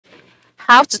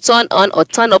How to turn on or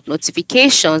turn up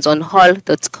notifications on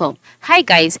all.com. Hi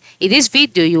guys, in this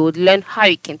video you would learn how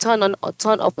you can turn on or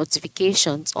turn off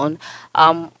notifications on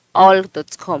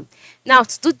all.com. Now,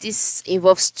 to do this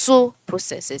involves two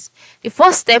processes. The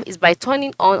first step is by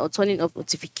turning on or turning off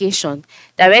notification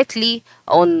directly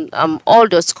on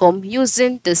all.com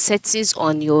using the settings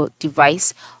on your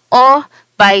device, or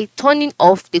by turning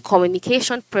off the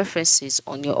communication preferences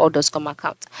on your all.com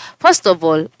account. First of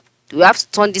all, you have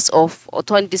to turn this off or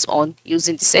turn this on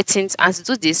using the settings, and to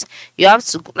do this you have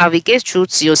to navigate through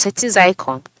to your settings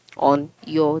icon on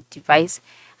your device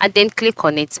and then click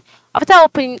on it. After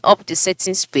opening up the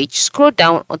settings page, scroll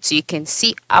down until you can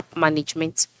see app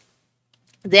management.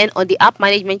 Then on the app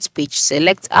management page,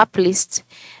 select app list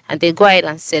and then go ahead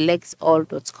and select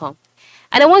all.com.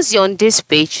 And then once you're on this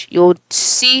page, you'll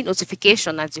see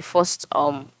notification as the first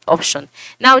option.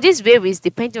 Now this varies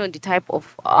depending on the type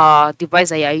of device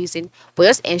that you are using, but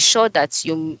just ensure that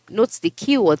you note the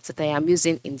keywords that I am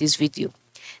using in this video.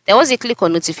 Then once you click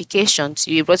on notifications,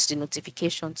 you will be brought to the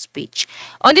notifications page.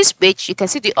 On this page, you can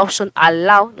see the option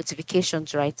allow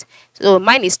notifications, right? So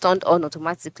mine is turned on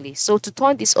automatically. So to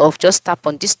turn this off, just tap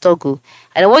on this toggle.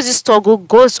 And once this toggle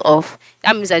goes off,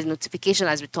 that means that the notification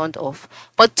has been turned off.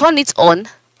 But turn it on,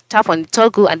 tap on the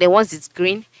toggle, and then once it's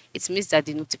green, it means that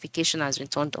the notification has been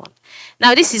turned on.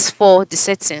 Now this is for the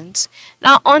settings.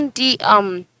 Now on the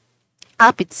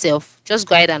app itself, just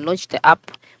go ahead and launch the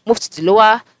app. Move to the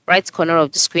lower right corner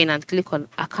of the screen and click on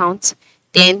account.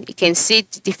 Then you can see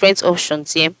the different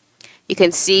options here. You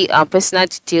can see personal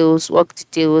details, work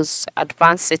details,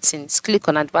 advanced settings. Click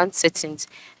on advanced settings,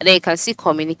 and then you can see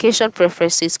communication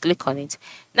preferences. Click on it.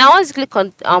 Now once you click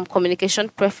on communication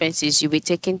preferences, you'll be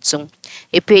taken to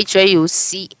a page where you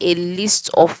see a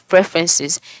list of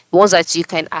preferences, the ones that you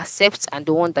can accept and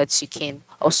the one that you can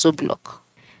also block.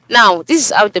 Now, this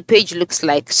is how the page looks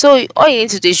like. So all you need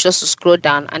to do is just to scroll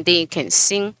down, and then you can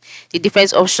see the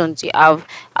different options you have.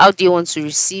 How do you want to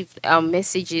receive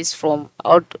messages from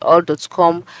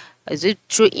all.com? Is it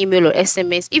through email or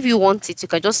SMS? If you want it, you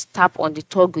can just tap on the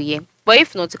toggle here. But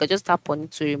if not, you can just tap on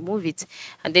it to remove it.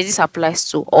 And then this applies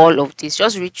to all of this.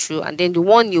 Just read through, and then the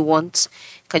one you want,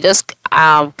 you can just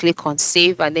click on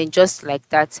save, and then just like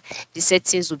that, the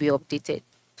settings will be updated.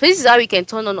 So this is how we can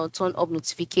turn on or turn off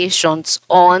notifications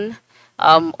on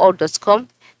all.com.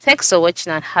 Thanks for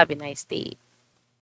watching and have a nice day.